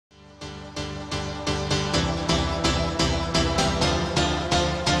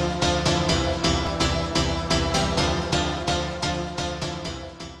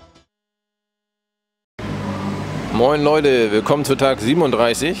Moin Leute, willkommen zu Tag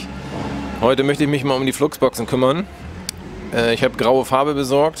 37. Heute möchte ich mich mal um die Fluxboxen kümmern. Ich habe graue Farbe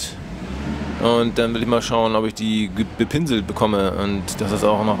besorgt und dann will ich mal schauen, ob ich die bepinselt bekomme und dass das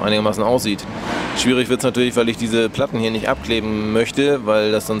auch noch einigermaßen aussieht. Schwierig wird es natürlich, weil ich diese Platten hier nicht abkleben möchte,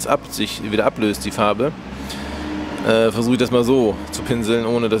 weil das sonst sich wieder ablöst, die Farbe. Versuche ich das mal so zu pinseln,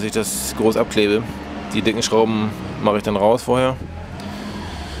 ohne dass ich das groß abklebe. Die dicken Schrauben mache ich dann raus vorher.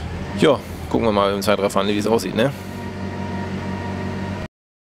 Ja, gucken wir mal im Zeitraffer, wie es aussieht, ne?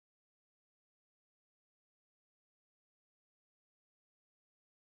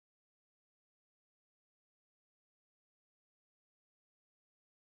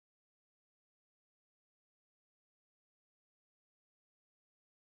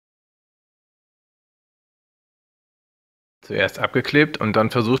 Zuerst abgeklebt und dann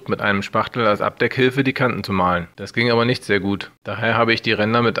versucht mit einem Spachtel als Abdeckhilfe die Kanten zu malen. Das ging aber nicht sehr gut. Daher habe ich die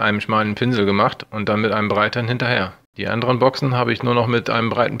Ränder mit einem schmalen Pinsel gemacht und dann mit einem breiteren hinterher. Die anderen Boxen habe ich nur noch mit einem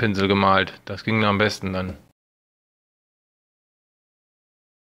breiten Pinsel gemalt. Das ging am besten dann.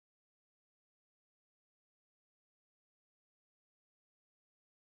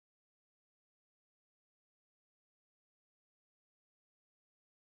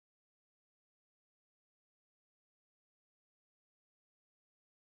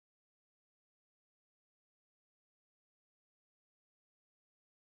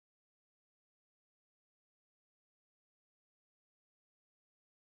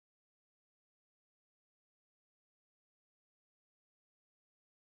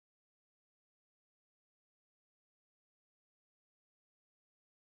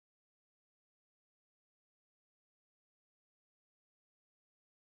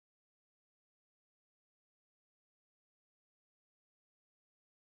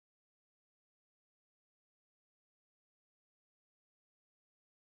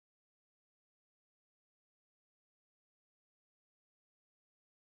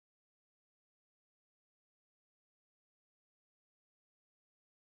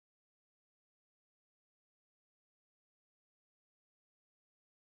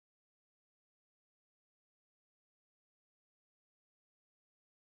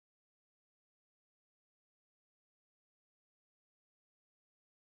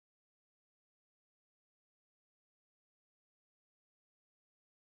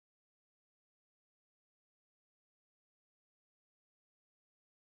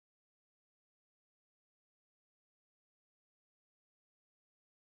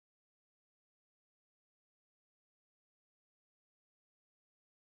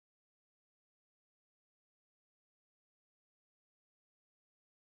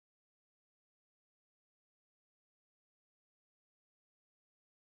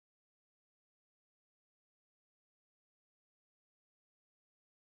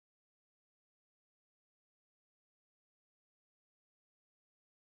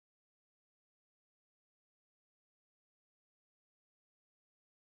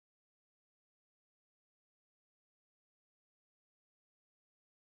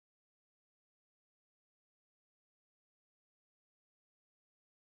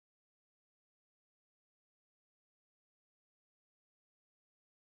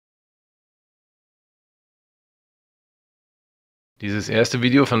 Dieses erste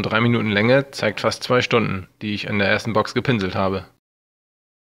Video von 3 Minuten Länge zeigt fast 2 Stunden, die ich in der ersten Box gepinselt habe.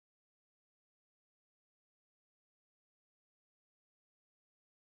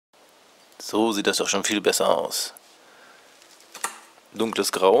 So sieht das doch schon viel besser aus.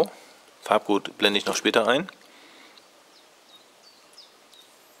 Dunkles Grau. Farbcode blende ich noch später ein.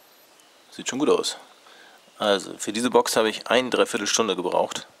 Sieht schon gut aus. Also, für diese Box habe ich 1,75 Stunde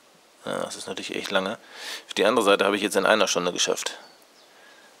gebraucht. Ja, das ist natürlich echt lange. Für die andere Seite habe ich jetzt in 1 Stunde geschafft.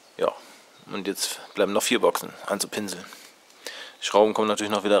 Ja, und jetzt bleiben noch 4 Boxen anzupinseln. Die Schrauben kommen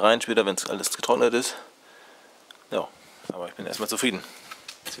natürlich noch wieder rein später, wenn es alles getrocknet ist. Ja, aber ich bin erstmal zufrieden.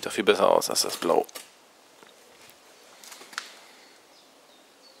 Sieht doch viel besser aus als das Blau.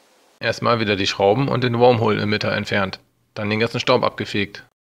 Erstmal wieder die Schrauben und den Wormhole-Emitter entfernt. Dann den ganzen Staub abgefegt.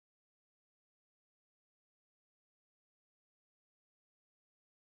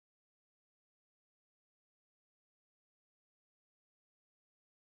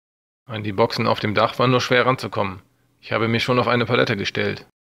 An die Boxen auf dem Dach war nur schwer ranzukommen. Ich habe mich schon auf eine Palette gestellt.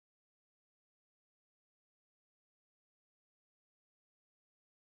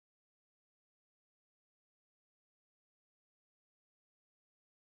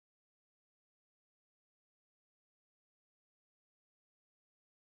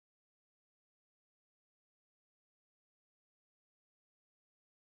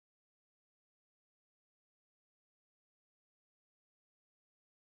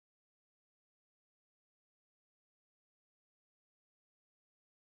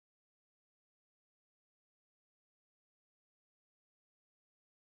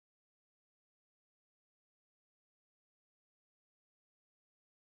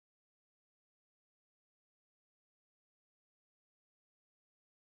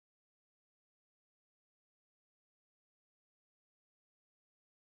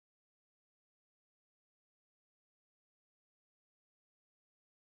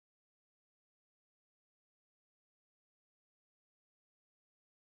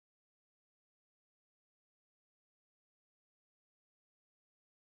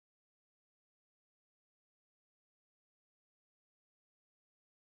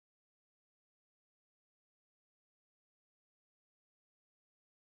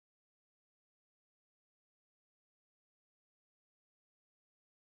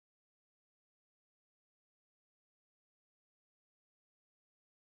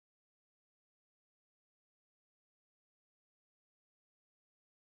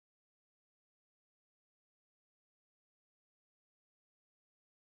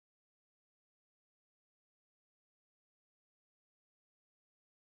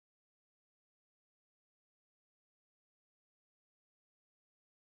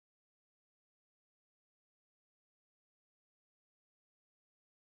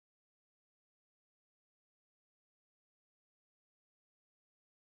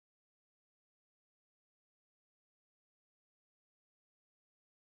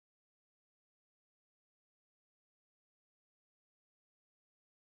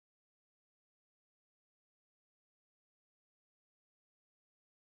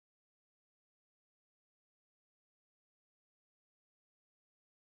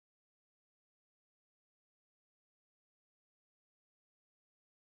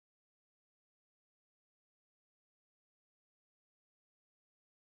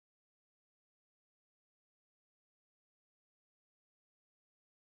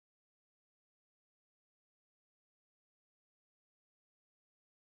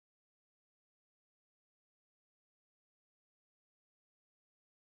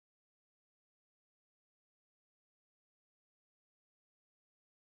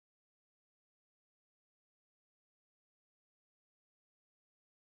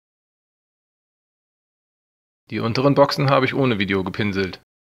 Die unteren Boxen habe ich ohne Video gepinselt.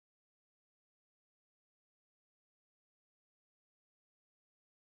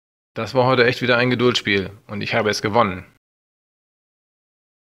 Das war heute echt wieder ein Geduldsspiel und ich habe es gewonnen.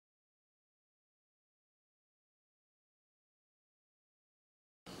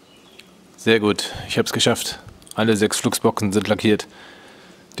 Sehr gut, ich habe es geschafft. Alle 6 Flugsboxen sind lackiert.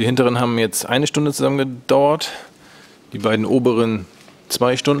 Die hinteren haben jetzt 1 Stunde zusammen gedauert. Die beiden oberen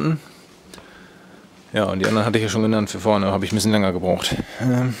 2 Stunden. Ja, und die anderen hatte ich ja schon genannt. Für vorne habe ich ein bisschen länger gebraucht.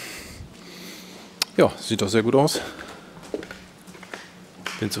 Ja, sieht doch sehr gut aus.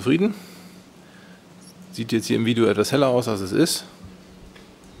 Bin zufrieden. Sieht jetzt hier im Video etwas heller aus, als es ist.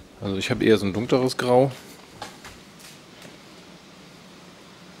 Also ich habe eher so ein dunkleres Grau.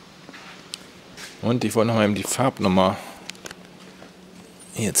 Und ich wollte noch mal eben die Farbnummer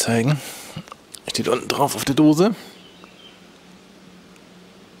hier zeigen. Steht unten drauf auf der Dose.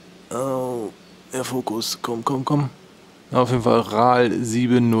 Oh, der Fokus, komm. Auf jeden Fall RAL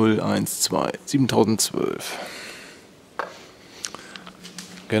 7012, 7012.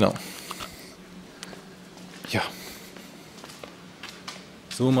 Genau. Ja.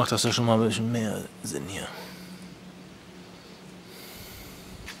 So macht das ja schon mal ein bisschen mehr Sinn hier.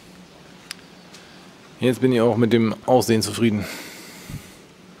 Jetzt bin ich auch mit dem Aussehen zufrieden.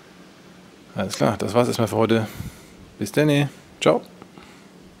 Alles klar, das war's erstmal für heute. Bis dann. Ciao.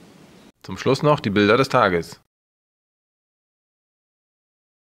 Zum Schluss noch die Bilder des Tages.